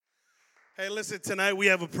Hey, listen, tonight we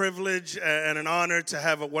have a privilege and an honor to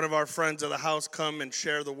have one of our friends of the house come and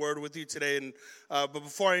share the word with you today. And but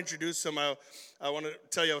before I introduce him, I want to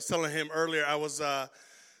tell you, I was telling him earlier, I was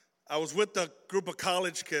with a group of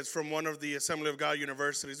college kids from one of the Assembly of God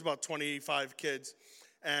universities, about 25 kids.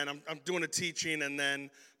 And I'm doing a teaching, and then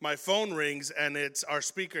my phone rings, and it's our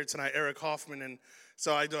speaker tonight, Eric Hoffman. And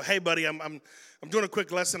so I go, hey, buddy, I'm doing a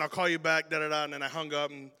quick lesson. I'll call you back, da-da-da. And then I hung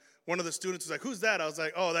up, and one of the students was like, who's that? I was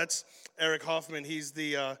like, oh, that's Eric Hoffman. He's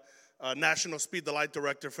the National Speed the Light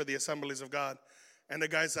Director for the Assemblies of God. And the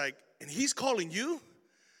guy's like, and he's calling you?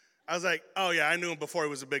 I was like, oh, yeah, I knew him before he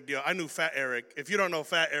was a big deal. I knew Fat Eric. If you don't know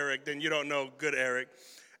Fat Eric, then you don't know Good Eric.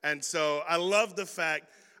 And so I love the fact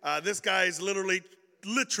this guy is literally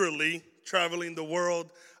traveling the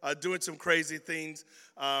world, doing some crazy things,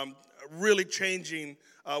 really changing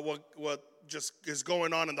what just is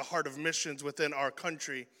going on in the heart of missions within our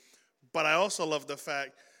country. But I also love the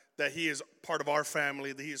fact that he is part of our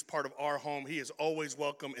family, that he is part of our home. He is always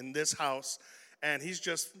welcome in this house, and he's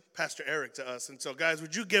just Pastor Eric to us. And so, guys,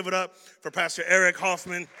 would you give it up for Pastor Eric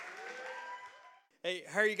Hoffman? Hey,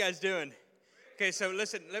 how are you guys doing? Okay, so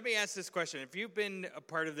listen, let me ask this question. If you've been a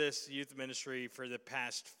part of this youth ministry for the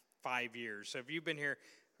past 5 years, so if you've been here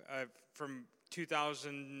from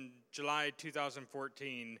July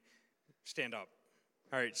 2014, stand up.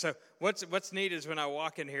 All right, so what's neat is when I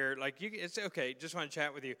walk in here, it's okay, just want to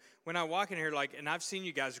chat with you. When I walk in here, and I've seen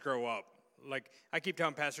you guys grow up. I keep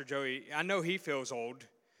telling Pastor Joey, I know he feels old,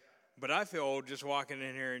 but I feel old just walking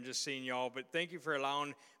in here and just seeing y'all. But thank you for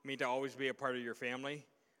allowing me to always be a part of your family.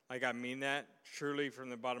 I mean that truly from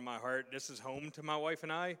the bottom of my heart. This is home to my wife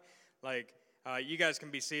and I. You guys can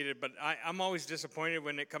be seated, but I'm always disappointed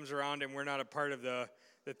when it comes around and we're not a part of the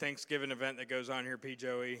Thanksgiving event that goes on here, P.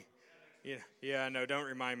 Joey. Yeah, no, don't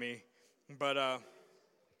remind me. But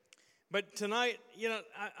tonight,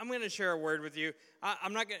 I'm going to share a word with you.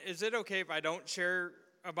 I'm not going. Is it okay if I don't share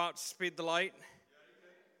about Speed the Light?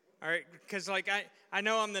 All right, because I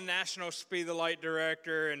know I'm the National Speed the Light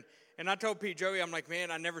Director, and I told Pete Joey, I'm like,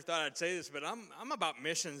 man, I never thought I'd say this, but I'm about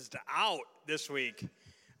missions to out this week.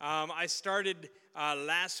 I started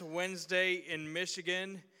last Wednesday in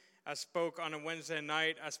Michigan. I spoke on a Wednesday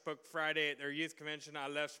night. I spoke Friday at their youth convention.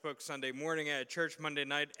 I spoke Sunday morning at a church, Monday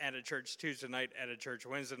night at a church, Tuesday night at a church,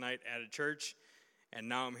 Wednesday night at a church, and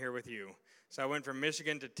now I'm here with you. So I went from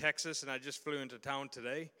Michigan to Texas, and I just flew into town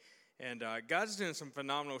today. And God's doing some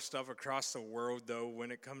phenomenal stuff across the world, though,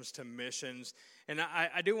 when it comes to missions. And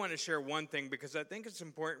I do want to share one thing, because I think it's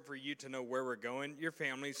important for you to know where we're going, your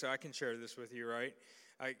family, so I can share this with you, right?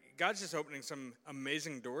 God's just opening some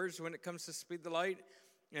amazing doors when it comes to Speed the Light.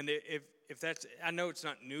 And if that's, I know it's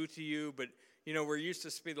not new to you, but, we're used to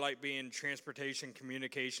Speed the Light being transportation,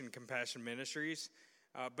 communication, compassion ministries.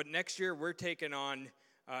 But next year, we're taking on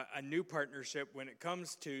a new partnership when it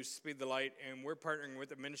comes to Speed the Light, and we're partnering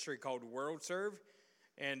with a ministry called World Serve,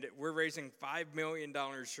 and we're raising $5 million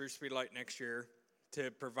through Speed the Light next year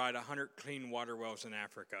to provide 100 clean water wells in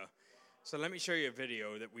Africa. So let me show you a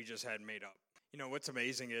video that we just had made up. What's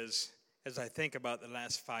amazing is, as I think about the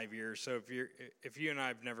last 5 years, so if you and I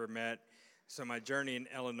have never met, so my journey in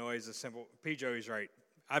Illinois is a simple, P. Joey's right.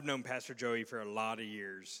 I've known Pastor Joey for a lot of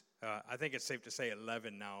years. I think it's safe to say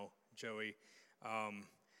 11 now, Joey.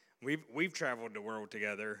 We've traveled the world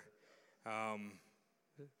together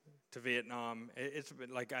to Vietnam. It's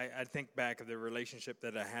been I think back of the relationship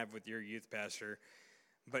that I have with your youth pastor.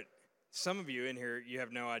 But some of you in here, you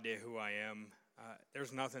have no idea who I am.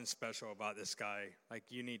 There's nothing special about this guy.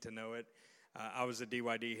 You need to know it. I was a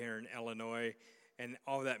DYD here in Illinois, and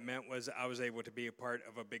all that meant was I was able to be a part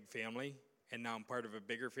of a big family, and now I'm part of a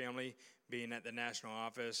bigger family, being at the national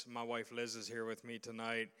office. My wife Liz is here with me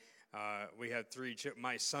tonight. We have 3 children.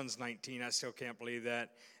 My son's 19. I still can't believe that.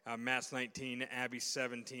 Matt's 19. Abby's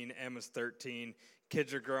 17. Emma's 13.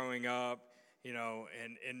 Kids are growing up,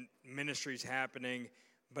 and ministry's happening.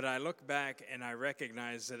 But I look back and I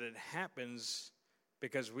recognize that it happens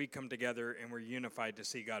because we come together and we're unified to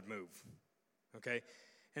see God move. Okay?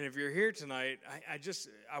 And if you're here tonight,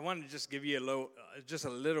 I want to just give you a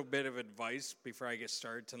little bit of advice before I get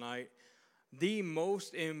started tonight. The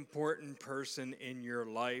most important person in your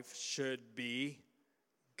life should be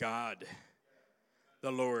God,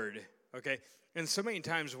 the Lord, okay? And so many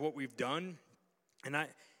times what we've done, and I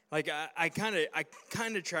kind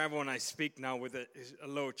of travel and I speak now with a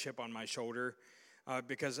little chip on my shoulder,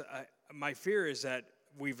 because my fear is that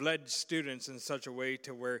we've led students in such a way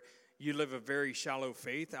to where you live a very shallow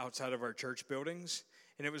faith outside of our church buildings,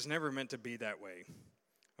 and it was never meant to be that way.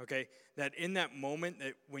 Okay, that in that moment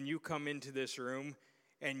that when you come into this room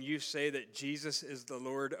and you say that Jesus is the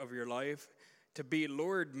Lord of your life, To be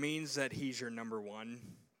Lord means that he's your number one.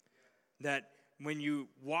 That when you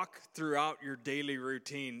walk throughout your daily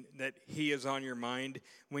routine, that he is on your mind.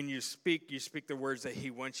 When you speak the words that he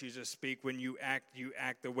wants you to speak. When you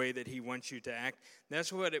act the way that he wants you to act.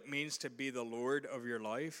 That's what it means to be the Lord of your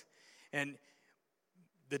life. And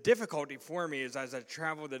the difficulty for me is as I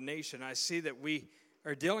travel the nation, I see that we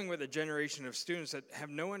are dealing with a generation of students that have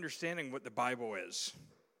no understanding what the Bible is.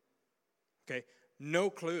 Okay, no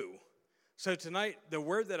clue. So tonight, the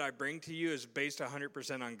word that I bring to you is based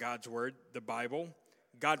 100% on God's word, the Bible.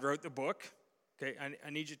 God wrote the book. Okay, I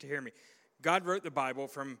need you to hear me. God wrote the Bible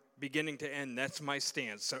from beginning to end. That's my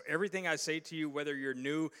stance. So everything I say to you, whether you're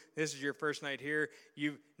new, this is your first night here,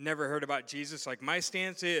 you've never heard about Jesus, like my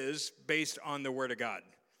stance is based on the word of God.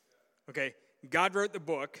 Okay, God wrote the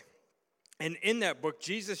book, and in that book,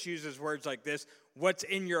 Jesus uses words like this: what's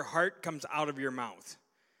in your heart comes out of your mouth.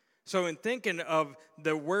 So in thinking of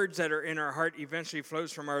the words that are in our heart eventually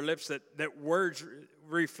flows from our lips, that words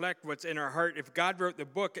reflect what's in our heart. If God wrote the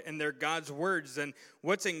book and they're God's words, then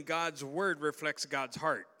what's in God's word reflects God's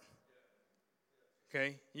heart.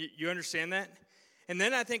 Okay, you understand that? And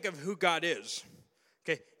then I think of who God is.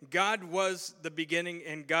 Okay, God was the beginning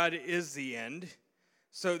and God is the end.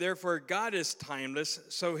 So therefore God is timeless,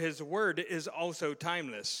 so his word is also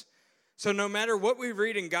timeless. So no matter what we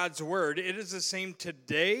read in God's word, it is the same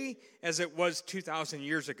today as it was 2,000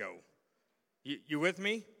 years ago. You with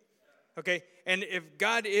me? Okay, and if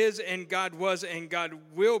God is and God was and God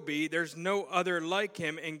will be, there's no other like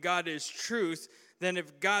him, and God is truth, then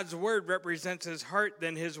if God's word represents his heart,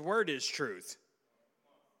 then his word is truth.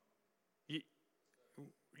 You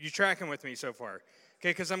tracking with me so far? Okay,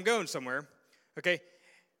 because I'm going somewhere. Okay,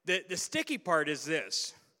 the sticky part is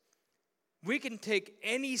this. We can take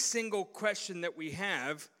any single question that we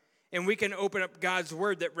have, and we can open up God's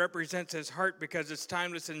word that represents his heart because it's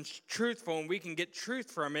timeless and truthful, and we can get truth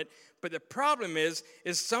from it. But the problem is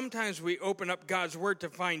sometimes we open up God's word to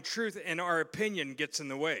find truth, and our opinion gets in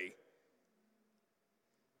the way.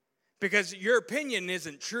 Because your opinion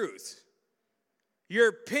isn't truth. Your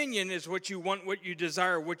opinion is what you want, what you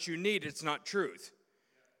desire, what you need. It's not truth.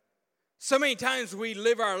 So many times we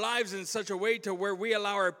live our lives in such a way to where we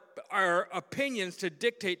allow our opinions to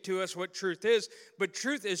dictate to us what truth is, but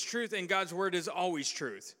truth is truth and God's word is always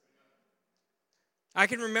truth. I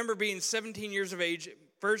can remember being 17 years of age,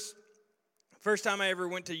 first time I ever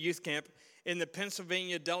went to youth camp in the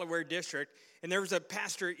Pennsylvania-Delaware district, and there was a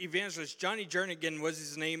pastor, evangelist, Johnny Jernigan was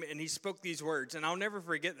his name, and he spoke these words, and I'll never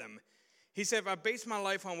forget them. He said, if I base my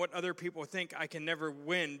life on what other people think, I can never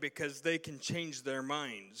win because they can change their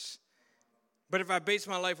minds. But if I base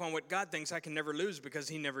my life on what God thinks, I can never lose because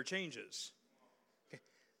he never changes. Okay.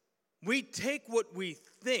 We take what we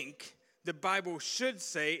think the Bible should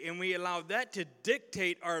say, and we allow that to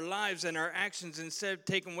dictate our lives and our actions instead of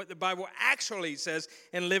taking what the Bible actually says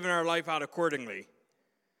and living our life out accordingly.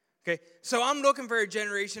 Okay, so I'm looking for a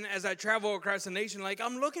generation as I travel across the nation, like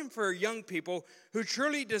I'm looking for young people who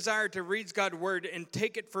truly desire to read God's word and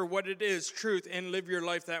take it for what it is, truth, and live your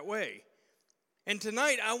life that way. And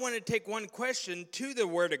tonight, I want to take one question to the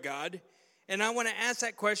Word of God, and I want to ask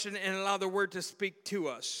that question and allow the Word to speak to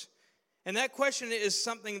us. And that question is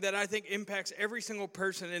something that I think impacts every single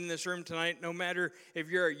person in this room tonight, no matter if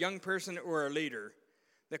you're a young person or a leader.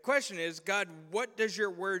 The question is, God, what does your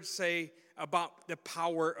Word say about the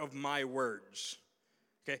power of my words?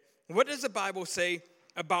 Okay, what does the Bible say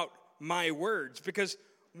about my words? Because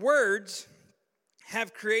words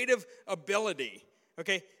have creative ability.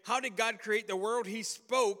 Okay, how did God create the world? He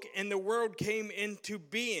spoke and the world came into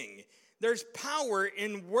being. There's power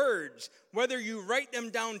in words. Whether you write them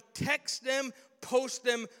down, text them, post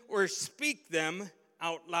them, or speak them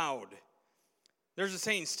out loud. There's a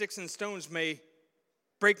saying, sticks and stones may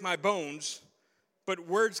break my bones, but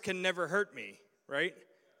words can never hurt me, right?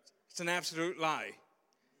 It's an absolute lie.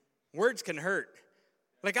 Words can hurt.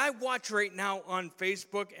 Like I watch right now on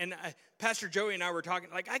Facebook, and Pastor Joey and I were talking,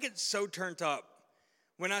 like I get so turned up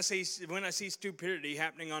when I see stupidity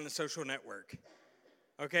happening on the social network,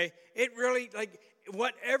 okay? It really, like,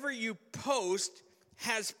 whatever you post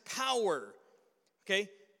has power, okay?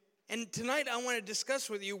 And tonight I want to discuss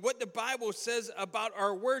with you what the Bible says about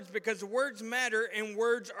our words, because words matter and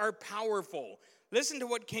words are powerful. Listen to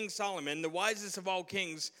what King Solomon, the wisest of all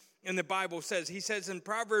kings in the Bible, says. He says in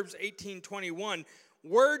Proverbs 18:21,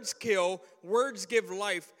 words kill, words give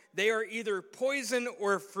life. They are either poison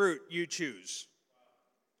or fruit, you choose.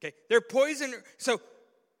 Okay, they're poison. So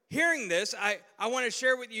hearing this, I want to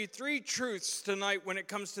share with you 3 truths tonight when it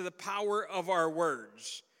comes to the power of our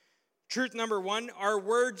words. Truth number 1, our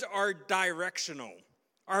words are directional.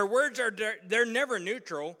 Our words they're never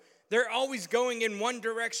neutral. They're always going in one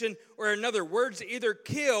direction or another. Words either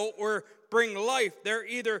kill or bring life. They're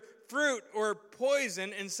either fruit or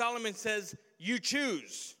poison. And Solomon says, you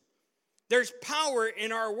choose. There's power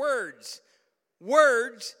in our words.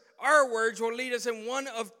 Our words will lead us in one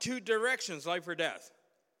of two directions, life or death.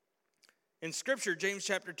 In Scripture, James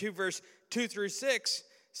chapter 2, verse 2 through 6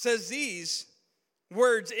 says these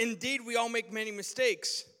words, indeed, we all make many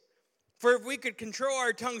mistakes. For if we could control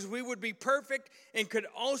our tongues, we would be perfect and could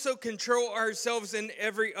also control ourselves in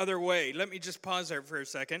every other way. Let me just pause there for a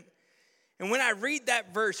second. And when I read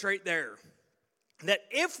that verse right there, that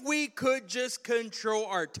if we could just control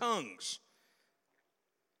our tongues,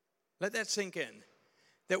 let that sink in.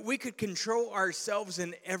 That we could control ourselves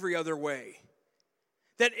in every other way.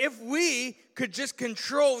 That if we could just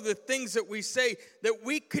control the things that we say, that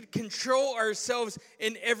we could control ourselves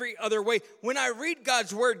in every other way. When I read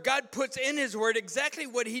God's word, God puts in his word exactly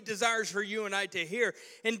what he desires for you and I to hear.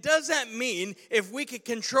 And does that mean if we could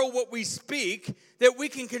control what we speak, that we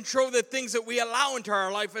can control the things that we allow into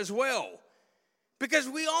our life as well? Because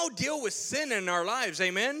we all deal with sin in our lives,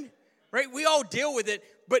 amen? Right? We all deal with it,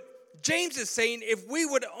 but James is saying if we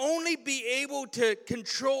would only be able to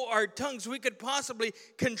control our tongues, we could possibly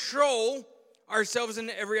control ourselves in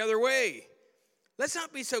every other way. Let's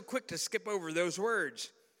not be so quick to skip over those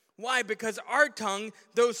words. Why? Because our tongue,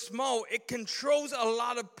 though small, it controls a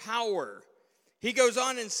lot of power. He goes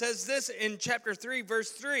on and says this in chapter 3,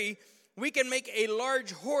 verse 3, we can make a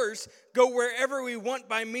large horse go wherever we want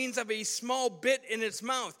by means of a small bit in its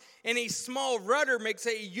mouth. And a small rudder makes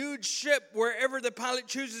a huge ship wherever the pilot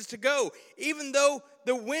chooses to go, even though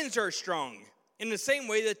the winds are strong. In the same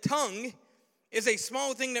way, the tongue is a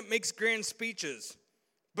small thing that makes grand speeches,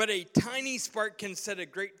 but a tiny spark can set a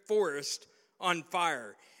great forest on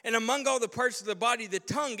fire. And among all the parts of the body, the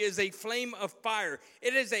tongue is a flame of fire.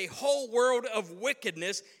 It is a whole world of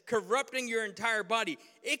wickedness corrupting your entire body.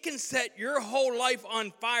 It can set your whole life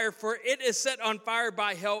on fire, for it is set on fire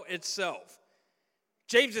by hell itself.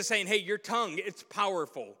 James is saying, hey, your tongue, it's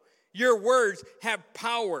powerful. Your words have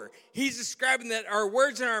power. He's describing that our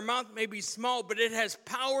words in our mouth may be small, but it has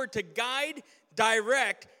power to guide,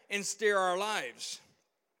 direct, and steer our lives.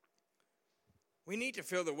 We need to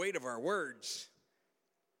feel the weight of our words.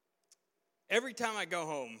 Every time I go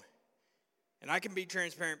home, and I can be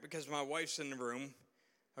transparent because my wife's in the room,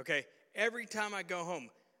 okay? Every time I go home,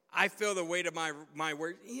 I feel the weight of my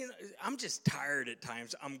words. You know, I'm just tired at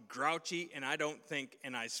times. I'm grouchy, and I don't think,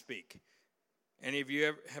 and I speak. Any of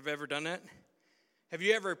you have ever done that? Have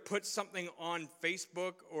you ever put something on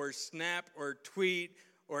Facebook or Snap or tweet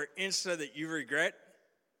or Insta that you regret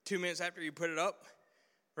 2 minutes after you put it up?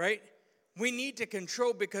 Right? We need to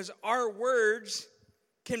control because our words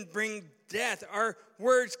can bring death. Our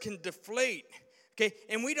words can deflate. Okay,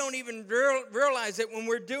 and we don't even realize it when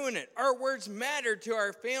we're doing it. Our words matter to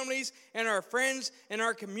our families and our friends and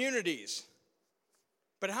our communities.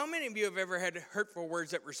 But how many of you have ever had hurtful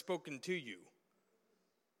words that were spoken to you?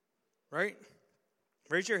 Right?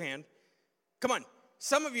 Raise your hand. Come on.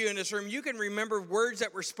 Some of you in this room, you can remember words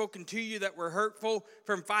that were spoken to you that were hurtful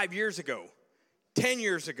from 5 years ago, 10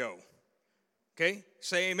 years ago. Okay?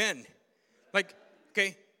 Say amen. Like,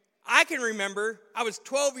 okay, I can remember I was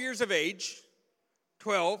 12 years of age.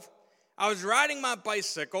 12, I was riding my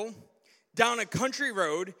bicycle down a country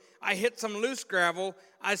road. I hit some loose gravel.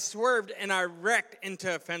 I swerved and I wrecked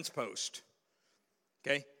into a fence post.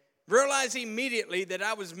 Okay? Realized immediately that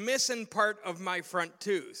I was missing part of my front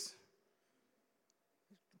tooth.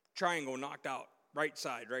 Triangle knocked out, right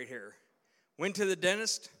side, right here. Went to the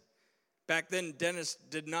dentist. Back then, dentists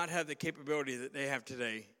did not have the capability that they have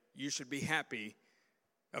today. You should be happy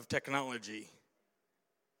of technology.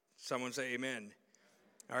 Someone say amen.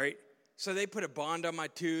 All right, so they put a bond on my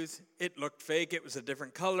tooth. It looked fake. It was a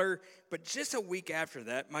different color. But just a week after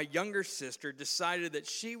that, my younger sister decided that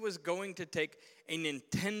she was going to take a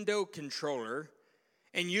Nintendo controller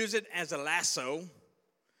and use it as a lasso.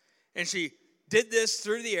 And she did this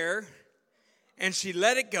through the air, and she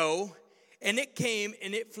let it go, and it came,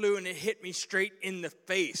 and it flew, and it hit me straight in the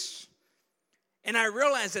face. And I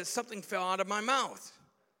realized that something fell out of my mouth.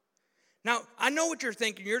 Now, I know what you're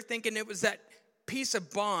thinking. You're thinking it was that piece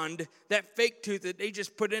of bond, that fake tooth that they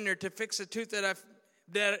just put in there to fix a tooth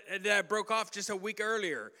that I broke off just a week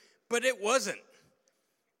earlier. But it wasn't.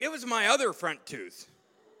 It was my other front tooth.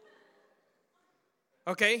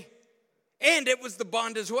 Okay? And it was the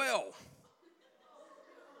bond as well.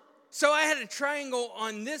 So I had a triangle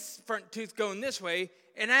on this front tooth going this way,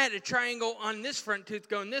 and I had a triangle on this front tooth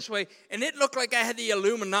going this way, and it looked like I had the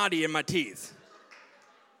Illuminati in my teeth.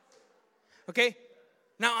 Okay?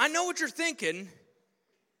 Now, I know what you're thinking.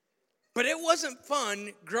 But it wasn't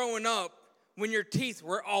fun growing up when your teeth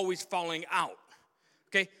were always falling out.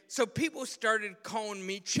 Okay, so people started calling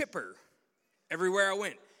me Chipper everywhere I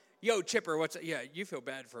went. Yo, Chipper, what's up? Yeah, you feel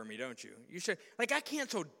bad for me, don't you? You should. Like, I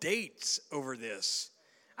canceled dates over this.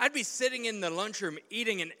 I'd be sitting in the lunchroom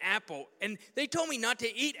eating an apple, and they told me not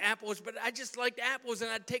to eat apples, but I just liked apples,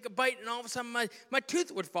 and I'd take a bite, and all of a sudden my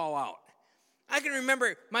tooth would fall out. I can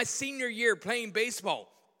remember my senior year playing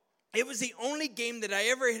baseball. It was the only game that I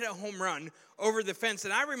ever hit a home run over the fence,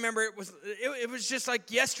 and I remember it was just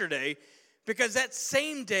like yesterday, because that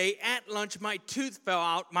same day at lunch, my tooth fell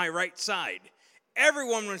out my right side.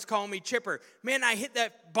 Everyone was calling me Chipper. Man, I hit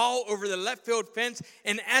that ball over the left field fence,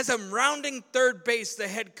 and as I'm rounding third base, the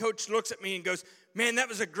head coach looks at me and goes, "Man, that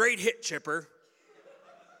was a great hit, Chipper."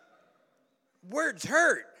 Words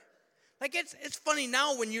hurt. Like, it's funny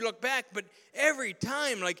now when you look back, but every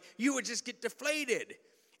time, like, you would just get deflated.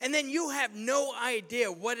 And then you have no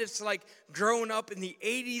idea what it's like growing up in the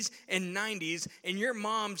 80s and 90s and your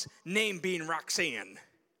mom's name being Roxanne.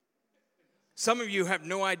 Some of you have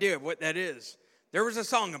no idea what that is. There was a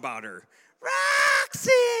song about her.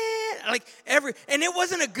 Roxanne! And it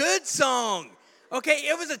wasn't a good song. Okay,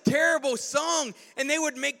 it was a terrible song. And they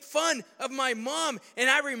would make fun of my mom. And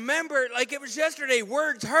I remember, like it was yesterday,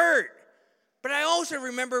 words hurt. But I also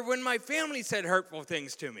remember when my family said hurtful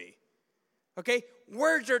things to me. Okay,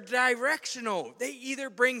 words are directional. They either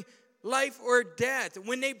bring life or death.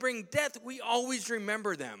 When they bring death, we always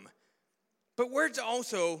remember them. But words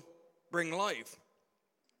also bring life.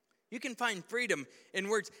 You can find freedom in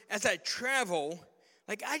words. As I travel,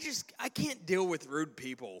 like I can't deal with rude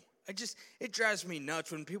people. It drives me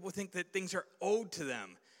nuts when people think that things are owed to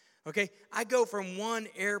them. Okay, I go from one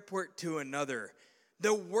airport to another.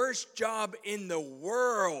 The worst job in the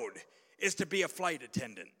world is to be a flight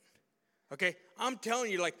attendant. Okay, I'm telling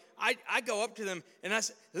you, like, I go up to them and I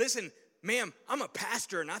say, "Listen, ma'am, I'm a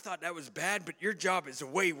pastor and I thought that was bad, but your job is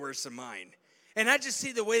way worse than mine." And I just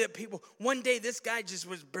see the way that people, one day this guy just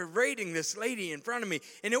was berating this lady in front of me.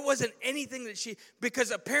 And it wasn't anything that because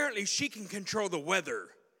apparently she can control the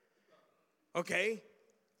weather. Okay?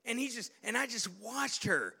 And I just watched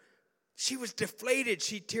her. She was deflated.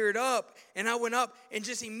 She teared up. And I went up and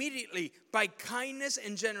just immediately, by kindness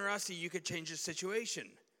and generosity, you could change the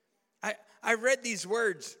situation. I read these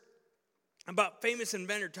words about famous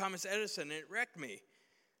inventor Thomas Edison, and it wrecked me.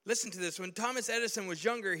 Listen to this. When Thomas Edison was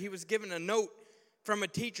younger, he was given a note from a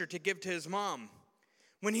teacher to give to his mom.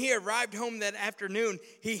 When he arrived home that afternoon,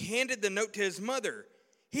 he handed the note to his mother.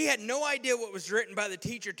 He had no idea what was written by the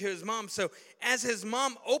teacher to his mom, so as his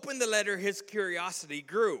mom opened the letter, his curiosity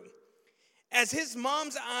grew. As his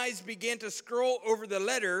mom's eyes began to scroll over the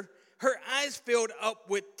letter, her eyes filled up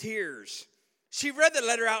with tears. She read the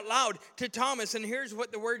letter out loud to Thomas, and here's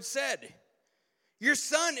what the words said. "Your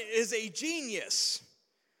son is a genius.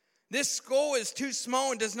 This school is too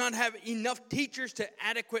small and does not have enough teachers to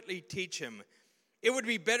adequately teach him. It would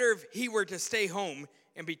be better if he were to stay home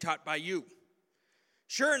and be taught by you."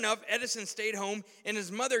 Sure enough, Edison stayed home, and his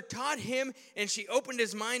mother taught him, and she opened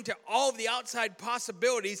his mind to all of the outside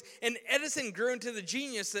possibilities, and Edison grew into the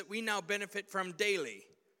genius that we now benefit from daily.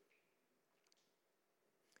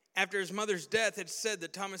 After his mother's death, it's said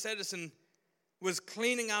that Thomas Edison was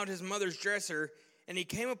cleaning out his mother's dresser, and he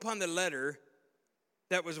came upon the letter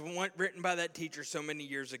that was written by that teacher so many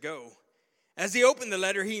years ago. As he opened the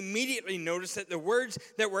letter, he immediately noticed that the words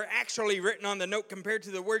that were actually written on the note compared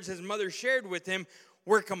to the words his mother shared with him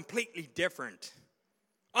were completely different.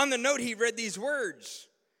 On the note, he read these words: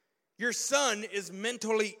 "Your son is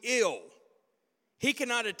mentally ill. He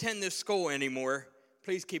cannot attend this school anymore.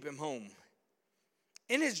 Please keep him home."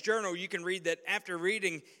 In his journal, you can read that after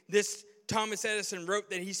reading this, Thomas Edison wrote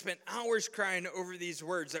that he spent hours crying over these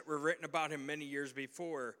words that were written about him many years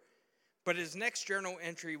before. But his next journal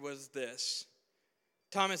entry was this: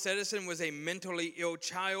 Thomas Edison was a mentally ill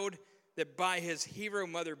child that by his hero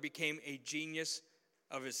mother became a genius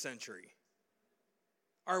of his century.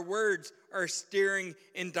 Our words are steering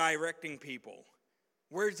and directing people.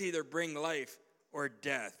 Words either bring life or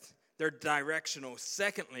death. They're directional.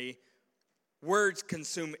 Secondly, words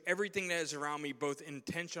consume everything that is around me, both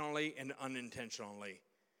intentionally and unintentionally.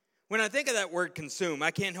 When I think of that word consume,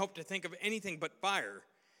 I can't help to think of anything but fire.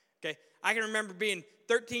 Okay, I can remember being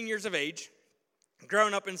 13 years of age,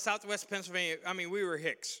 growing up in southwest Pennsylvania. I mean, we were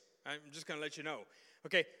hicks. I'm just going to let you know.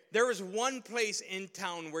 Okay, there was one place in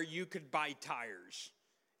town where you could buy tires.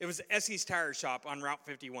 It was Essie's Tire Shop on Route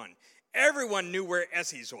 51. Everyone knew where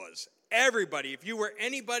Essie's was. Everybody. If you were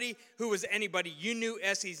anybody who was anybody, you knew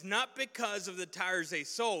Essie's, not because of the tires they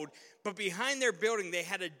sold, but behind their building, they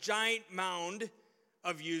had a giant mound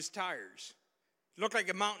of used tires. looked like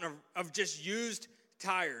a mountain of just used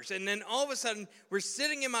tires. And then all of a sudden, we're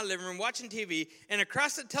sitting in my living room watching TV, and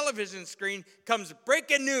across the television screen comes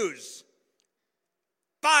breaking news.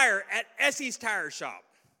 Fire at Essie's Tire Shop.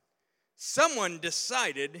 Someone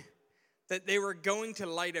decided that they were going to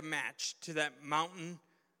light a match to that mountain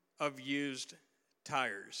of used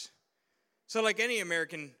tires. So like any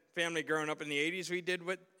American family growing up in the 80s, we did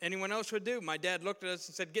what anyone else would do. My dad looked at us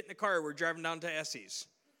and said, get in the car, we're driving down to Essie's.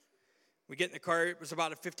 We get in the car, it was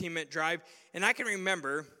about a 15-minute drive, and I can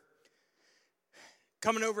remember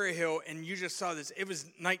coming over a hill, and you just saw this, it was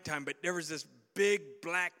nighttime, but there was this big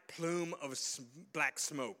black plume of black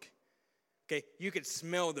smoke. Okay, you could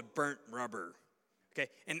smell the burnt rubber. Okay,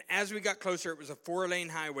 and as we got closer, it was a 4-lane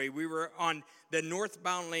highway. We were on the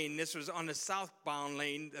northbound lane. This was on the southbound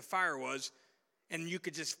lane, the fire was, and you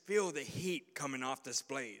could just feel the heat coming off this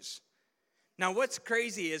blaze. Now, what's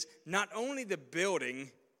crazy is it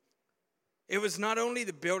was not only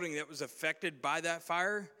the building that was affected by that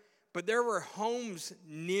fire, but there were homes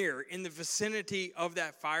near in the vicinity of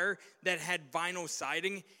that fire that had vinyl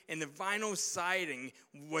siding, and the vinyl siding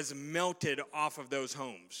was melted off of those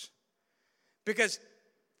homes. Because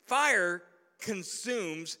fire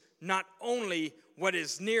consumes not only what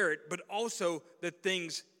is near it, but also the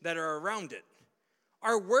things that are around it.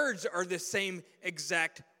 Our words are the same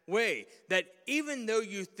exact way. That even though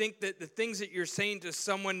you think that the things that you're saying to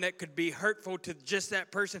someone that could be hurtful to just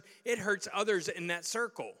that person, it hurts others in that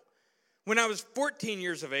circle. When I was 14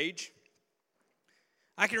 years of age,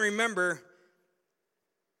 I can remember,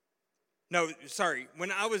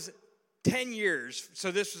 when I was 10 years,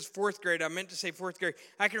 so this was 4th grade, I meant to say 4th grade,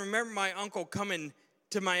 I can remember my uncle coming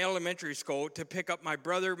to my elementary school to pick up my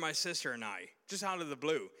brother, my sister, and I, just out of the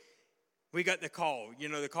blue. We got the call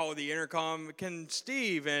of the intercom, can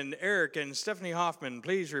Steve and Eric and Stephanie Hoffman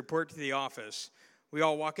please report to the office? We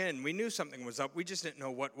all walk in. We knew something was up. We just didn't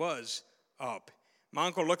know what was up. My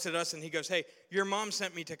uncle looks at us and he goes, hey, your mom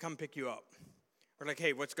sent me to come pick you up. We're like,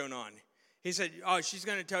 hey, what's going on? He said, oh, she's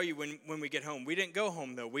going to tell you when we get home. We didn't go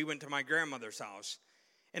home, though. We went to my grandmother's house.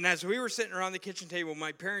 And as we were sitting around the kitchen table,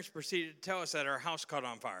 my parents proceeded to tell us that our house caught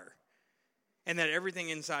on fire and that everything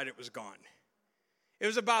inside it was gone. It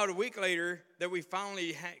was about a week later that we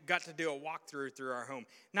finally got to do a walkthrough through our home.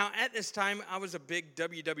 Now, at this time, I was a big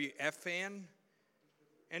WWF fan.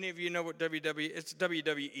 Any of you know what it's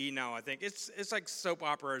WWE now, I think. It's like soap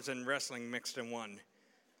operas and wrestling mixed in one,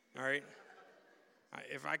 all right?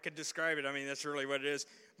 If I could describe it, I mean, that's really what it is.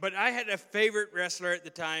 But I had a favorite wrestler at the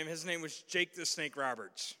time. His name was Jake the Snake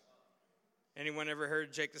Roberts. Anyone ever heard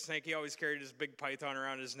of Jake the Snake? He always carried his big python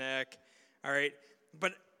around his neck, all right?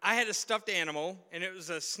 But I had a stuffed animal, and it was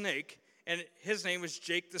a snake, and his name was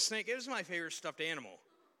Jake the Snake. It was my favorite stuffed animal.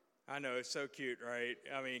 I know, it's so cute, right?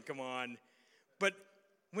 I mean, come on. But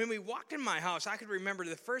when we walked in my house, I could remember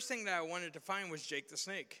the first thing that I wanted to find was Jake the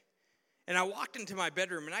Snake. And I walked into my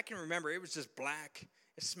bedroom, and I can remember it was just black.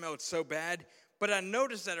 It smelled so bad. But I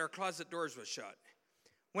noticed that our closet doors were shut.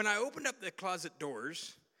 When I opened up the closet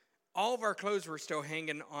doors, all of our clothes were still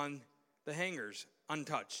hanging on the hangers,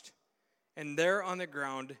 untouched. And there on the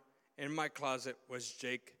ground in my closet was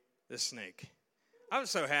Jake the Snake. I was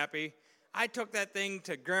so happy. I took that thing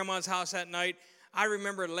to Grandma's house that night. I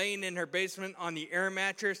remember laying in her basement on the air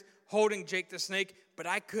mattress, holding Jake the Snake, but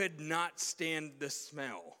I could not stand the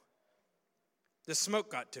smell. The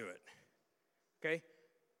smoke got to it, okay?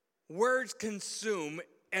 Words consume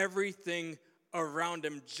everything around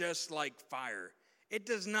them just like fire. It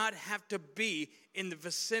does not have to be in the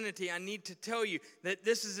vicinity. I need to tell you that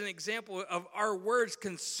this is an example of our words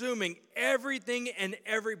consuming everything and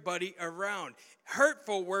everybody around.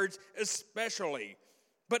 Hurtful words especially.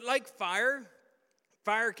 But like fire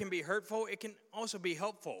can be hurtful. It can also be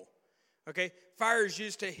helpful, okay? Fire is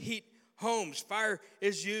used to heat homes. Fire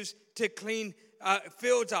is used to clean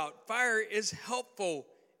fields out. Fire is helpful.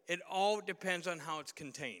 It all depends on how it's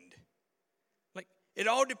contained. It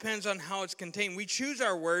all depends on how it's contained. We choose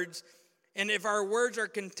our words, and if our words are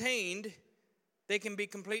contained, they can be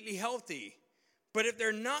completely healthy. But if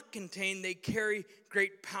they're not contained, they carry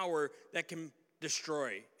great power that can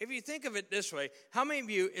destroy. If you think of it this way, how many of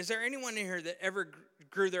you, is there anyone in here that ever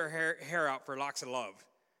grew their hair out for locks of love?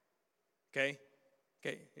 Okay.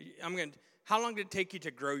 How long did it take you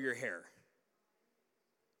to grow your hair?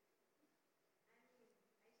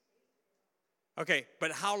 Okay,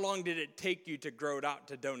 but how long did it take you to grow it out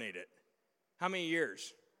to donate it? How many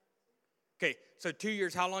years? Okay, so 2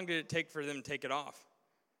 years. How long did it take for them to take it off?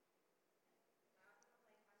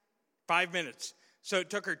 5 minutes. So it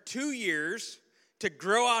took her 2 years to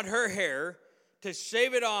grow out her hair, to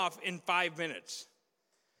shave it off in 5 minutes.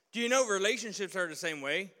 Do you know relationships are the same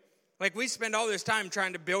way? Like we spend all this time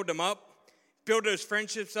trying to build them up, build those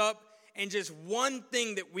friendships up, and just one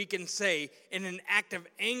thing that we can say in an act of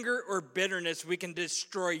anger or bitterness, we can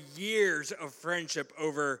destroy years of friendship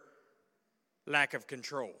over lack of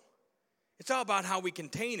control. It's all about how we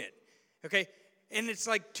contain it, okay? And it's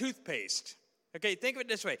like toothpaste, okay? Think of it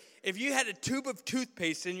this way. If you had a tube of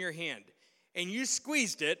toothpaste in your hand and you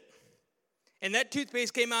squeezed it and that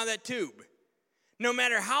toothpaste came out of that tube, no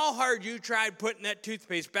matter how hard you tried putting that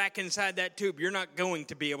toothpaste back inside that tube, you're not going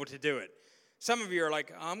to be able to do it. Some of you are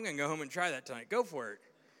like, oh, I'm going to go home and try that tonight. Go for it.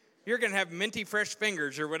 You're going to have minty fresh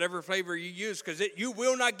fingers or whatever flavor you use because you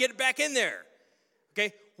will not get it back in there.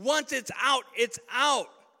 Okay? Once it's out, it's out.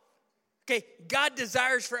 Okay? God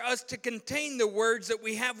desires for us to contain the words that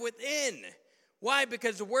we have within. Why?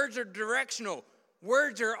 Because the words are directional.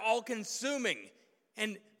 Words are all-consuming.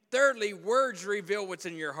 And thirdly, words reveal what's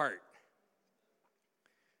in your heart.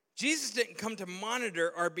 Jesus didn't come to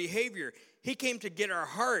monitor our behavior. He came to get our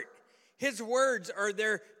heart. His words are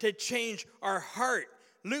there to change our heart.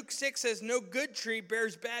 Luke 6 says, no good tree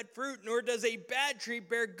bears bad fruit, nor does a bad tree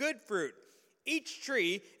bear good fruit. Each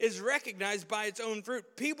tree is recognized by its own fruit.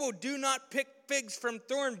 People do not pick figs from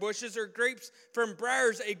thorn bushes or grapes from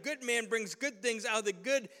briars. A good man brings good things out of the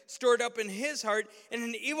good stored up in his heart, and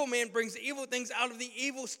an evil man brings evil things out of the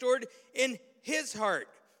evil stored in his heart.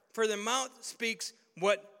 For the mouth speaks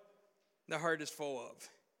what the heart is full of.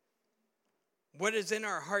 What is in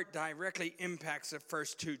our heart directly impacts the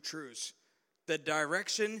first two truths, the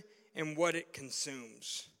direction and what it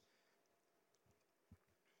consumes.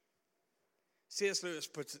 C.S. Lewis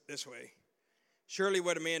puts it this way. Surely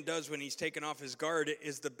what a man does when he's taken off his guard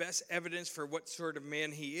is the best evidence for what sort of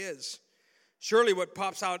man he is. Surely what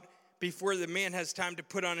pops out before the man has time to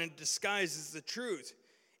put on a disguise is the truth.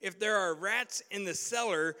 If there are rats in the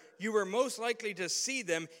cellar, you are most likely to see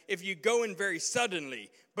them if you go in very suddenly.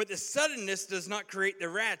 But the suddenness does not create the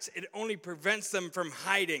rats. It only prevents them from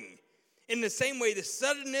hiding. In the same way, the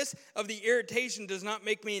suddenness of the irritation does not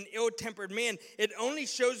make me an ill-tempered man. It only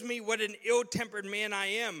shows me what an ill-tempered man I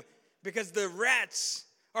am, because the rats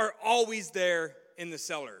are always there in the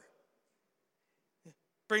cellar.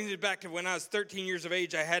 Brings me back to when I was 13 years of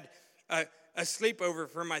age. I had a sleepover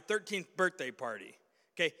for my 13th birthday party.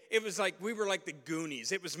 Okay, it was like we were like the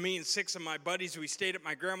Goonies. It was me and 6 of my buddies. We stayed at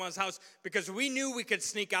my grandma's house because we knew we could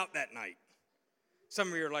sneak out that night. Some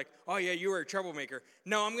of you are like, oh yeah, you were a troublemaker.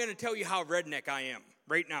 No, I'm going to tell you how redneck I am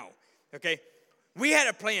right now. Okay, we had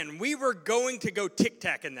a plan. We were going to go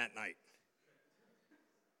tic-tacking that night.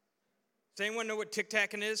 Does anyone know what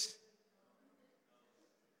tic-tacking is?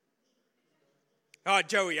 Oh,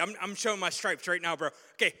 Joey, I'm showing my stripes right now, bro.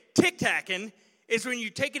 Okay, tic-tacking is when you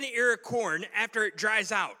take an ear of corn after it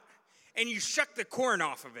dries out, and you shuck the corn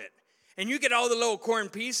off of it. And you get all the little corn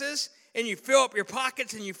pieces, and you fill up your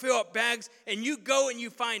pockets, and you fill up bags, and you go and you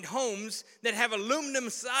find homes that have aluminum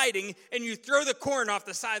siding, and you throw the corn off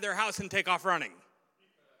the side of their house and take off running.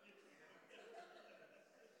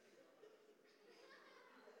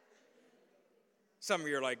 Some of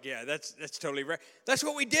you are like, yeah, that's totally right. That's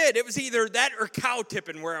what we did. It was either that or cow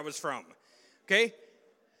tipping where I was from, okay?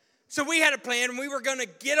 So we had a plan. We were going to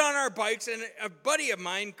get on our bikes, and a buddy of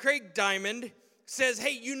mine, Craig Diamond, says,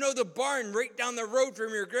 hey, you know the barn right down the road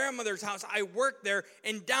from your grandmother's house? I work there,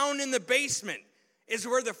 and down in the basement is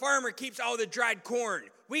where the farmer keeps all the dried corn.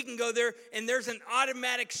 We can go there, and there's an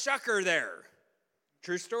automatic shucker there.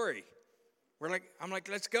 True story. I'm like,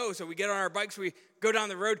 let's go. So we get on our bikes, we go down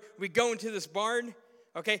the road, we go into this barn,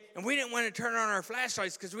 okay? And we didn't want to turn on our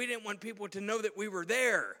flashlights because we didn't want people to know that we were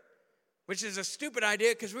there, which is a stupid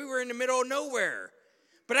idea because we were in the middle of nowhere.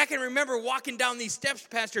 But I can remember walking down these steps,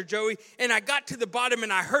 Pastor Joey, and I got to the bottom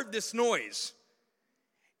and I heard this noise.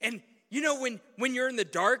 And you know when you're in the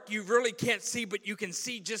dark, you really can't see, but you can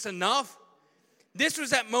see just enough? This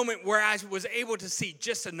was that moment where I was able to see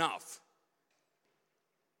just enough.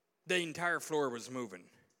 The entire floor was moving.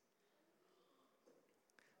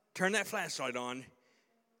 Turn that flashlight on,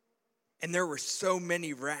 and there were so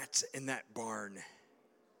many rats in that barn.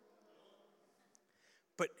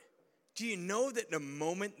 But do you know that the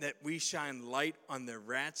moment that we shine light on the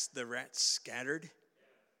rats scattered?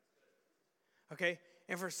 Okay,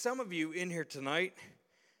 and for some of you in here tonight,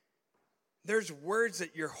 there's words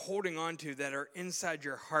that you're holding on to that are inside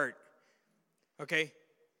your heart, okay,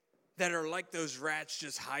 that are like those rats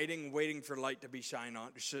just hiding, waiting for light to be shown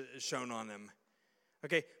on them.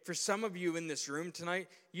 Okay, for some of you in this room tonight,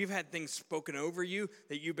 you've had things spoken over you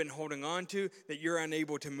that you've been holding on to, that you're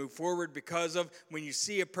unable to move forward because of. When you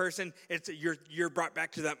see a person, you're brought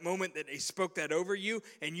back to that moment that they spoke that over you,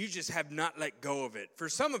 and you just have not let go of it. For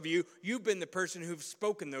some of you, you've been the person who's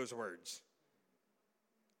spoken those words.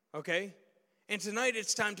 Okay? And tonight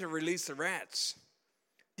it's time to release the rats.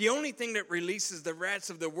 The only thing that releases the rats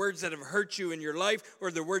of the words that have hurt you in your life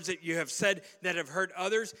or the words that you have said that have hurt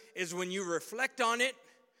others is when you reflect on it,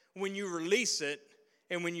 when you release it,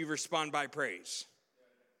 and when you respond by praise.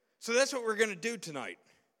 So that's what we're going to do tonight.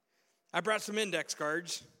 I brought some index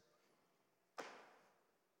cards.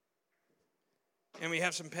 And we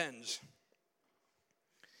have some pens.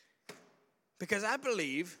 Because I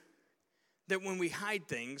believe that when we hide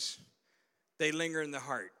things, they linger in the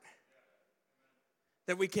heart.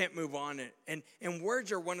 That we can't move on it. And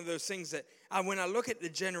words are one of those things that, when I look at the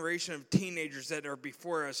generation of teenagers that are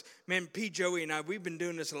before us, man, P. Joey and I, we've been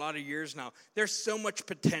doing this a lot of years now. There's so much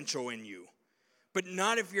potential in you. But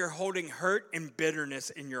not if you're holding hurt and bitterness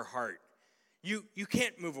in your heart. You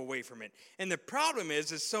can't move away from it. And the problem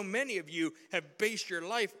is so many of you have based your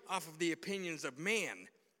life off of the opinions of man,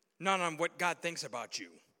 not on what God thinks about you.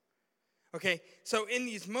 Okay, so in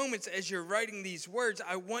these moments, as you're writing these words,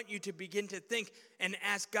 I want you to begin to think and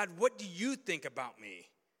ask God, what do you think about me?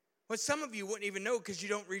 Well, some of you wouldn't even know because you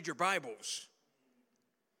don't read your Bibles.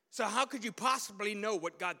 So how could you possibly know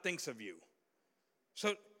what God thinks of you?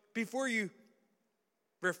 So before you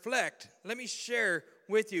reflect, let me share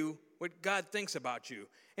with you what God thinks about you.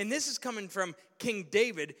 And this is coming from King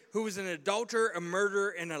David, who was an adulterer, a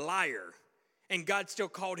murderer, and a liar. And God still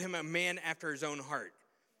called him a man after his own heart.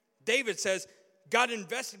 David says, God,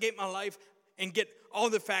 investigate my life and get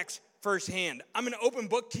all the facts firsthand. I'm an open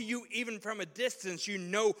book to you, even from a distance. You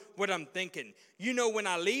know what I'm thinking. You know when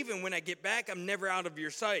I leave and when I get back, I'm never out of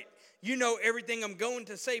your sight. You know everything I'm going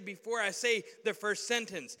to say before I say the first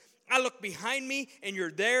sentence. I look behind me and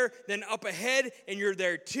you're there, then up ahead and you're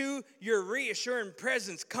there too. Your reassuring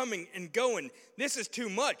presence coming and going. This is too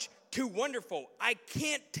much, too wonderful. I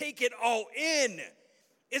can't take it all in.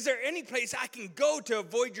 Is there any place I can go to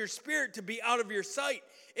avoid your spirit, to be out of your sight?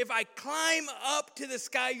 If I climb up to the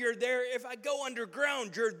sky, you're there. If I go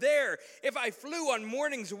underground, you're there. If I flew on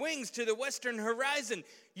morning's wings to the western horizon,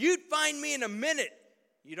 you'd find me in a minute.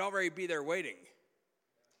 You'd already be there waiting.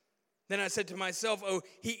 Then I said to myself, oh,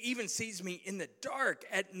 he even sees me in the dark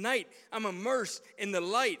at night. I'm immersed in the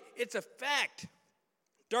light. It's a fact.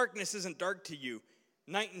 Darkness isn't dark to you.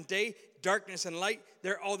 Night and day, darkness and light,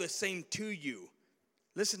 they're all the same to you.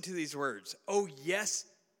 Listen to these words. Oh, yes,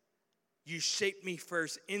 you shaped me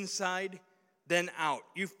first inside, then out.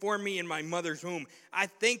 You formed me in my mother's womb. I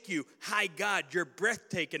thank you, high God, you're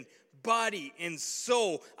breathtaking. Body and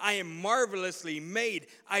soul, I am marvelously made.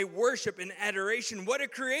 I worship in adoration. What a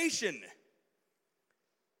creation.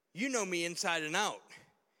 You know me inside and out.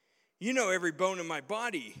 You know every bone in my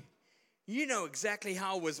body. You know exactly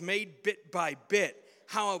how I was made bit by bit,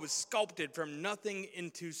 how I was sculpted from nothing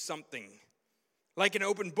into something. Like an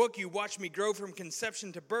open book, you watched me grow from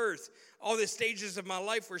conception to birth. All the stages of my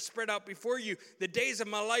life were spread out before you. The days of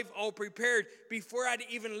my life all prepared before I'd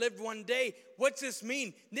even lived one day. What's this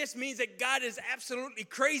mean? This means that God is absolutely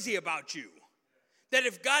crazy about you. That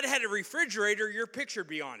if God had a refrigerator, your picture would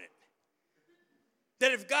be on it.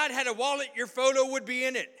 That if God had a wallet, your photo would be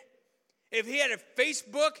in it. If he had a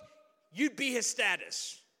Facebook, you'd be his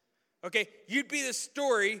status. Okay? You'd be the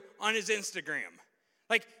story on his Instagram.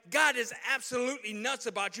 Like, God is absolutely nuts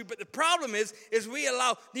about you, but the problem is we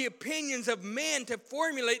allow the opinions of man to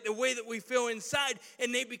formulate the way that we feel inside,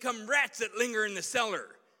 and they become rats that linger in the cellar.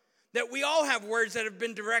 That we all have words that have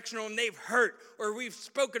been directional and they've hurt, or we've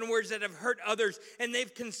spoken words that have hurt others, and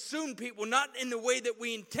they've consumed people, not in the way that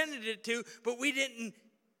we intended it to, but we didn't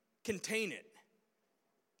contain it.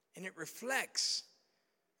 And it reflects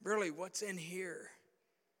really what's in here.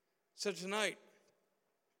 So tonight,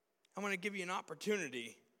 I want to give you an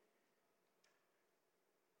opportunity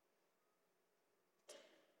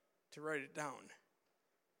to write it down.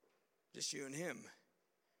 Just you and him.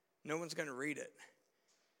 No one's going to read it.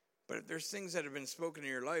 But if there's things that have been spoken in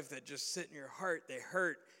your life that just sit in your heart, they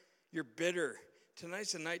hurt, you're bitter,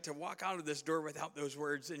 tonight's the night to walk out of this door without those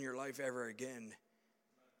words in your life ever again.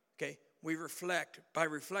 Okay? We reflect. By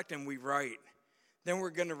reflecting, we write. Then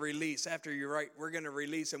we're going to release. After you write, we're going to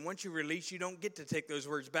release. And once you release, you don't get to take those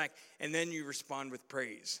words back. And then you respond with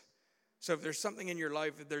praise. So if there's something in your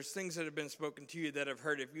life, if there's things that have been spoken to you that have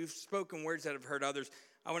hurt, if you've spoken words that have hurt others,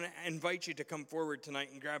 I want to invite you to come forward tonight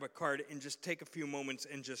and grab a card and just take a few moments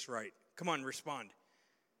and just write. Come on, respond.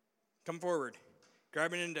 Come forward.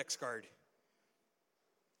 Grab an index card.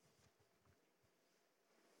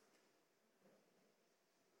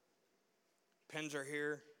 Pens are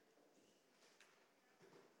here.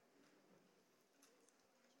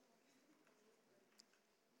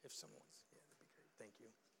 If someone's, yeah, that'd be great. Thank you.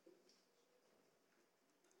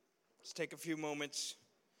 Just take a few moments.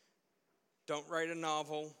 Don't write a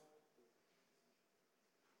novel.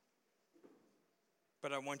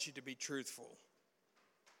 but I want you to be truthful.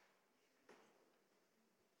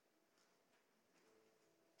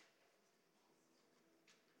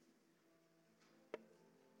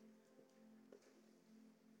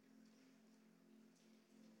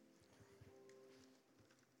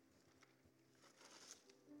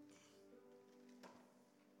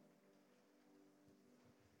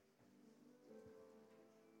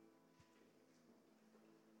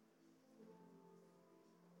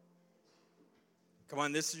 Come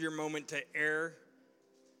on, this is your moment to air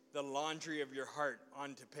the laundry of your heart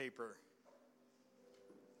onto paper.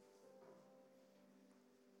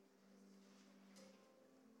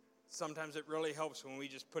 Sometimes it really helps when we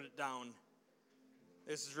just put it down.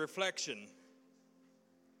 This is reflection.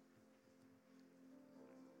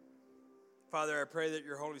 Father, I pray that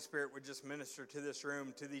your Holy Spirit would just minister to this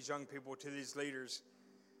room, to these young people, to these leaders.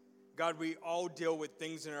 God, we all deal with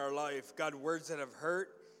things in our life. God, words that have hurt.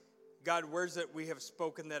 God, words that we have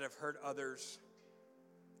spoken that have hurt others.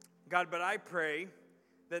 God, but I pray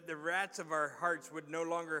that the rats of our hearts would no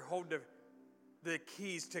longer hold the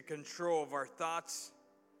keys to control of our thoughts,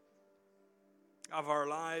 of our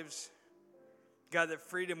lives. God, that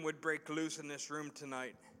freedom would break loose in this room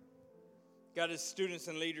tonight. God, as students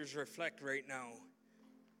and leaders reflect right now,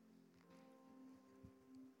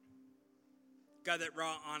 God, that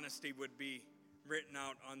raw honesty would be written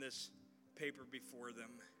out on this paper before them.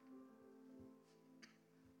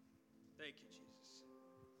 Thank you, Jesus.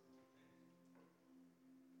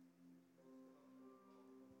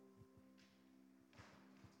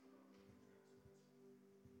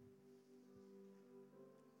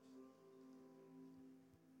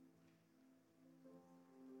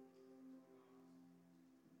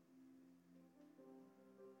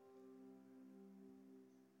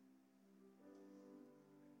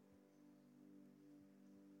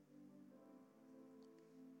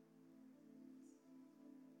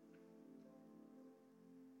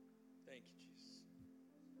 Thank you, Jesus.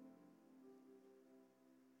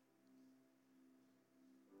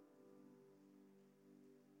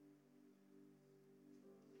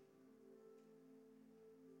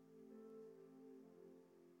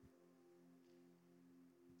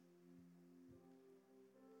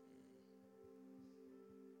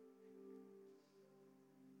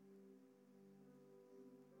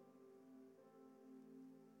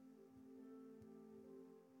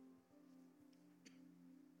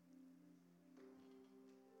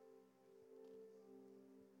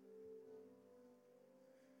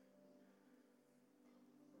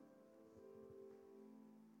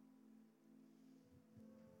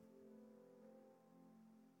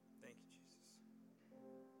 Thank you, Jesus.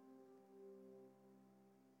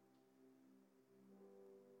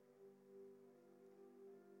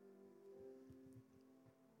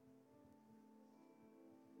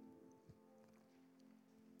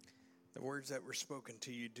 The words that were spoken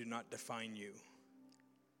to you do not define you.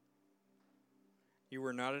 You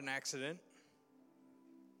were not an accident.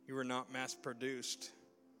 You were not mass-produced.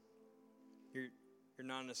 You're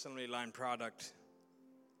not an assembly line product.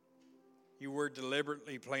 You were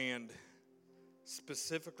deliberately planned,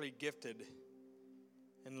 specifically gifted,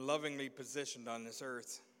 and lovingly positioned on this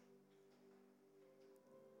earth.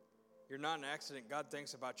 You're not an accident. God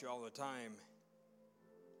thinks about you all the time.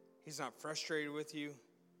 He's not frustrated with you.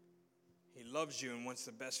 He loves you and wants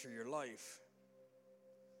the best for your life.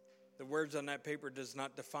 The words on that paper does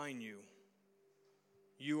not define you.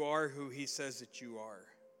 You are who he says that you are.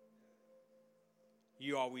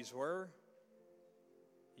 You always were.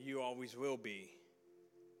 You always will be.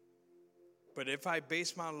 But if I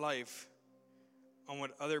base my life on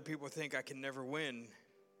what other people think, I can never win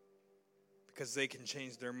because they can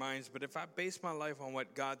change their minds. But if I base my life on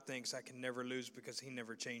what God thinks, I can never lose because he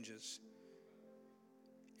never changes.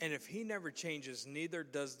 And if he never changes, neither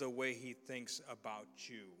does the way he thinks about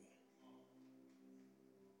you.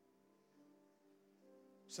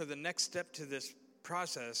 So the next step to this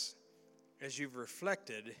process, as you've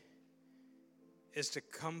reflected, is to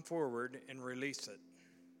come forward and release it.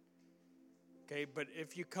 Okay, but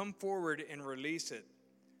if you come forward and release it,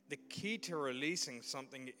 the key to releasing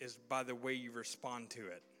something is by the way you respond to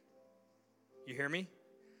it. You hear me?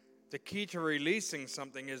 The key to releasing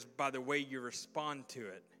something is by the way you respond to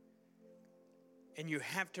it. And you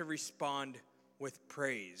have to respond with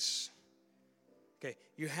praise. Okay,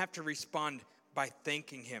 you have to respond by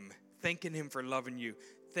thanking him for loving you,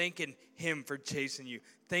 thanking him for chasing you,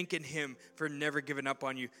 thanking him for never giving up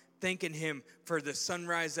on you, thanking him for the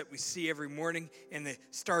sunrise that we see every morning and the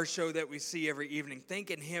star show that we see every evening,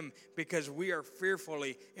 thanking him because we are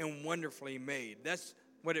fearfully and wonderfully made. That's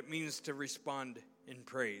what it means to respond in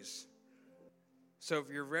praise. So if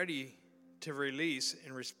you're ready to release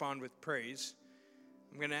and respond with praise.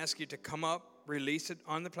 I'm going to ask you to come up, release it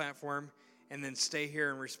on the platform, and then stay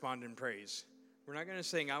here and respond in praise. We're not going to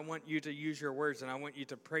sing. I want you to use your words, and I want you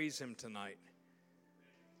to praise him tonight.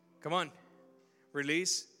 Come on.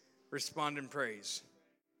 Release, respond in praise.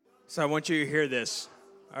 So I want you to hear this,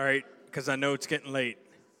 all right, because I know it's getting late.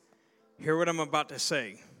 Hear what I'm about to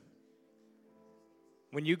say.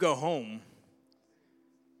 When you go home,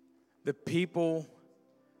 the people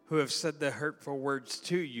who have said the hurtful words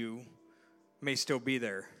to you may still be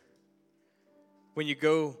there. When you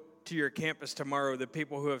go to your campus tomorrow, the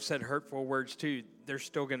people who have said hurtful words to you, they're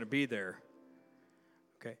still going to be there.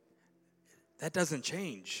 Okay? That doesn't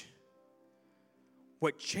change.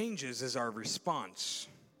 What changes is our response.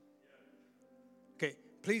 Okay,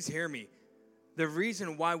 please hear me. The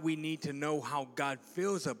reason why we need to know how God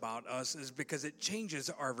feels about us is because it changes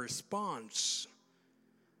our response.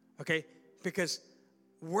 Okay? Because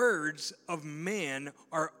words of man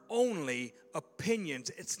are only opinions.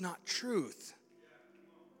 It's not truth.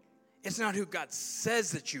 It's not who God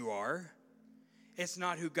says that you are. It's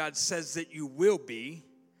not who God says that you will be.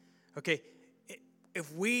 Okay?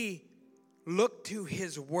 If we look to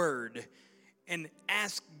his word and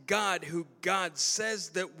ask God who God says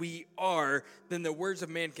that we are, then the words of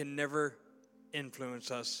man can never influence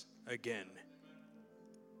us again.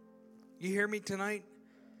 You hear me tonight?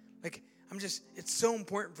 It's so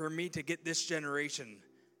important for me to get this generation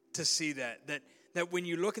to see that when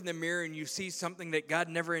you look in the mirror and you see something that God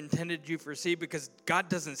never intended you to see, because God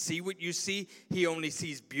doesn't see what you see, he only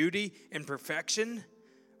sees beauty and perfection.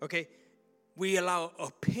 Okay? We allow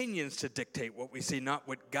opinions to dictate what we see, not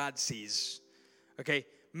what God sees. Okay?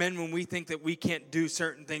 Men, when we think that we can't do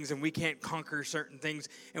certain things and we can't conquer certain things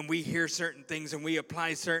and we hear certain things and we apply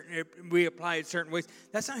it certain ways,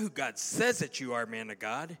 that's not who God says that you are, man of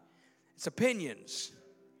God. It's opinions.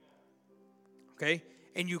 Okay?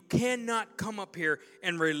 And you cannot come up here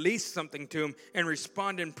and release something to him and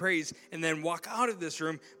respond in praise and then walk out of this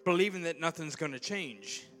room believing that nothing's going to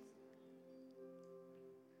change.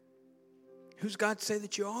 Who's God say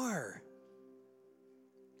that you are?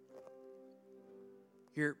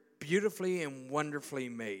 You're beautifully and wonderfully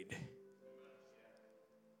made.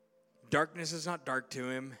 Darkness is not dark to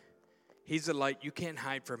him. He's a light. You can't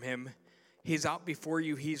hide from him. He's out before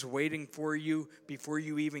you. He's waiting for you before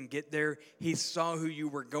you even get there. He saw who you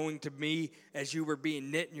were going to be as you were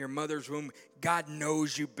being knit in your mother's womb. God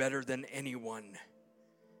knows you better than anyone.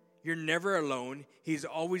 You're never alone. He's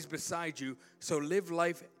always beside you. So live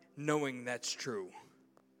life knowing that's true.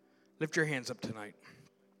 Lift your hands up tonight.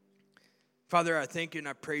 Father, I thank you and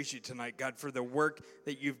I praise you tonight, God, for the work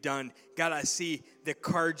that you've done. God, I see the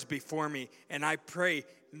cards before me, and I pray,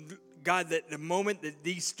 God, that the moment that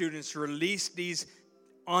these students release these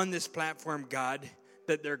on this platform, God,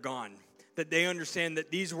 that they're gone. That they understand that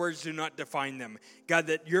these words do not define them. God,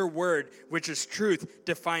 that your word, which is truth,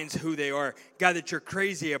 defines who they are. God, that you're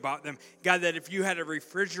crazy about them. God, that if you had a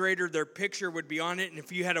refrigerator, their picture would be on it. And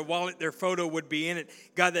if you had a wallet, their photo would be in it.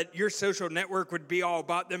 God, that your social network would be all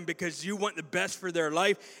about them because you want the best for their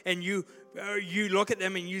life. And you look at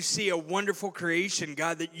them and you see a wonderful creation,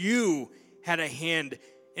 God, that you had a hand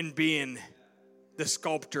in being the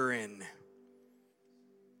sculptor in.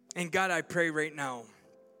 And God, I pray right now,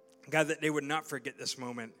 God, that they would not forget this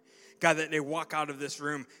moment. God, that they walk out of this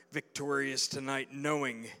room victorious tonight,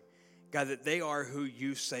 knowing, God, that they are who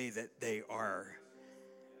you say that they are.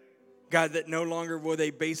 God, that no longer will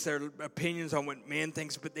they base their opinions on what man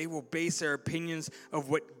thinks, but they will base their opinions of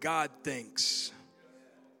what God thinks.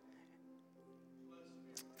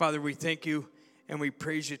 Father, we thank you and we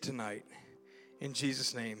praise you tonight. In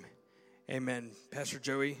Jesus' name, amen. Pastor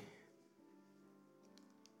Joey.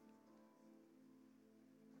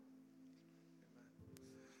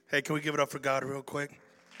 Hey, can we give it up for God real quick?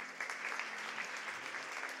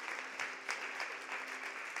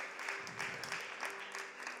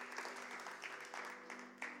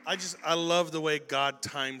 I love the way God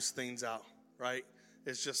times things out, right?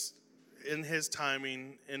 It's just in his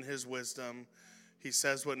timing, in his wisdom, he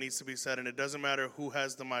says what needs to be said, and it doesn't matter who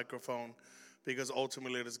has the microphone because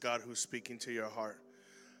ultimately it is God who's speaking to your heart.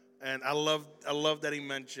 And I love that he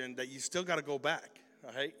mentioned that you still got to go back,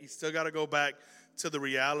 right? You still got to go back to the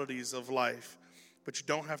realities of life, but you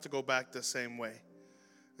don't have to go back the same way.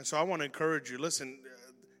 And so I want to encourage you, listen,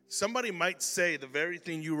 somebody might say the very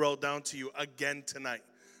thing you wrote down to you again tonight.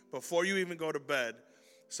 Before you even go to bed,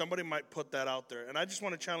 somebody might put that out there. And I just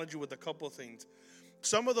want to challenge you with a couple of things.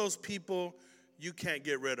 Some of those people you can't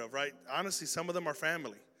get rid of, right? Honestly, some of them are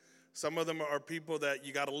family. Some of them are people that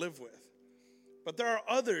you got to live with. But there are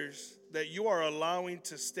others that you are allowing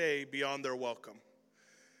to stay beyond their welcome.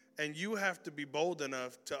 And you have to be bold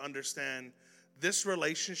enough to understand this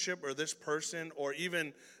relationship or this person or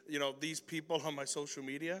even, these people on my social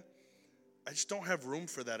media, I just don't have room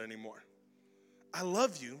for that anymore. I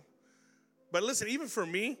love you. But listen, even for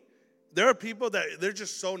me, there are people that they're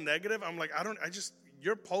just so negative. I'm like,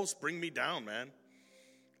 your posts bring me down, man.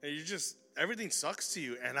 And everything sucks to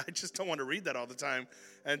you. And I just don't want to read that all the time.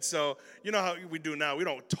 And so, you know how we do now? We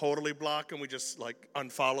don't totally block them. We just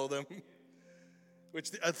unfollow them. Which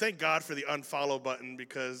thank God for the unfollow button,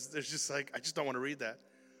 because there's just I just don't want to read that.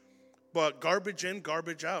 But garbage in,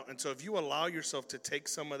 garbage out. And so if you allow yourself to take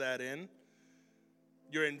some of that in,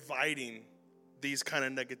 you're inviting these kind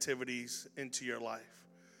of negativities into your life.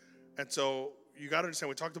 And so you got to understand,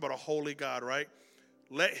 we talked about a holy God, right?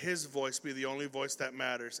 Let his voice be the only voice that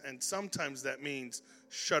matters. And sometimes that means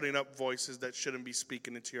shutting up voices that shouldn't be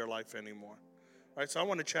speaking into your life anymore. All right, so I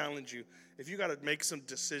want to challenge you. If you got to make some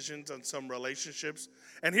decisions on some relationships,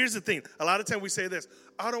 and here's the thing, a lot of times we say this,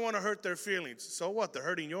 I don't want to hurt their feelings. So what? They're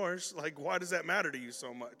hurting yours. Why does that matter to you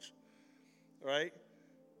so much? Right?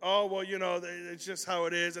 Oh, well, it's just how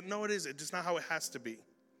it is. And no, it isn't. It's just not how it has to be.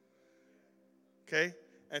 Okay?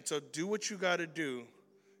 And so do what you got to do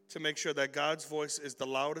to make sure that God's voice is the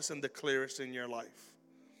loudest and the clearest in your life.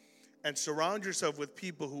 And surround yourself with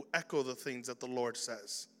people who echo the things that the Lord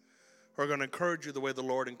says. Who are going to encourage you the way the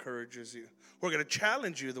Lord encourages you. Who are going to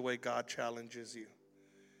challenge you the way God challenges you.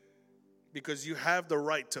 Because you have the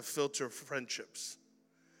right to filter friendships.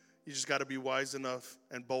 You just got to be wise enough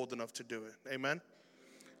and bold enough to do it. Amen?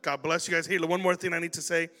 God bless you guys. Hey, one more thing I need to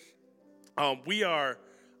say. We are,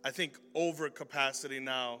 I think, over capacity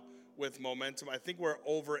now with Momentum. I think we're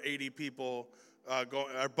over 80 people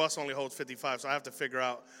going. Our bus only holds 55, so I have to figure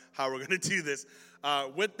out how we're going to do this.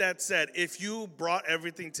 With that said, if you brought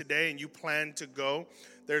everything today and you plan to go,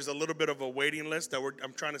 there's a little bit of a waiting list that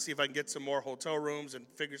I'm trying to see if I can get some more hotel rooms and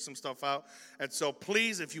figure some stuff out. And so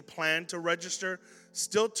please, if you plan to register,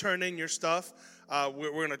 still turn in your stuff.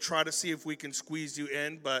 We're going to try to see if we can squeeze you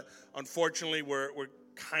in, but unfortunately, we're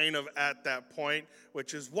kind of at that point,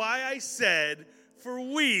 which is why I said for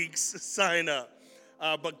weeks, sign up.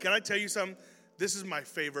 But can I tell you something? This is my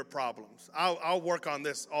favorite problems. I'll work on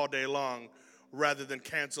this all day long rather than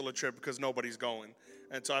cancel a trip because nobody's going.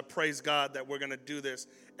 And so I praise God that we're going to do this.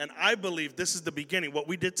 And I believe this is the beginning, what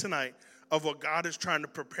we did tonight, of what God is trying to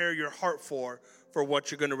prepare your heart for what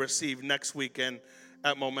you're going to receive next weekend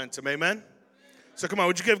at Momentum. Amen? So come on,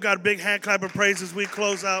 would you give God a big hand clap of praise as we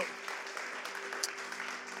close out?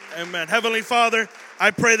 Amen. Heavenly Father,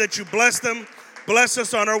 I pray that you bless them. Bless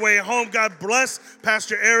us on our way home. God bless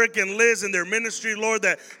Pastor Eric and Liz and their ministry, Lord,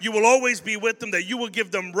 that you will always be with them, that you will give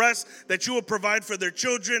them rest, that you will provide for their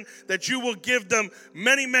children, that you will give them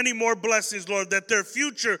many, many more blessings, Lord, that their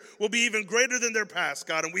future will be even greater than their past,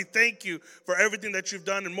 God. And we thank you for everything that you've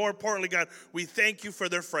done. And more importantly, God, we thank you for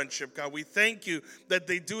their friendship, God. We thank you that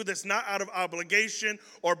they do this not out of obligation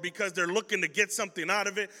or because they're looking to get something out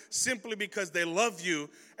of it, simply because they love you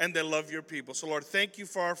and they love your people. So, Lord, thank you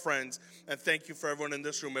for our friends, and thank you for everyone in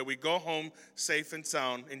this room. May we go home safe and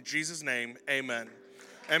sound. In Jesus' name, amen.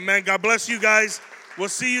 Amen. God bless you guys. We'll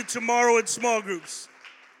see you tomorrow in small groups.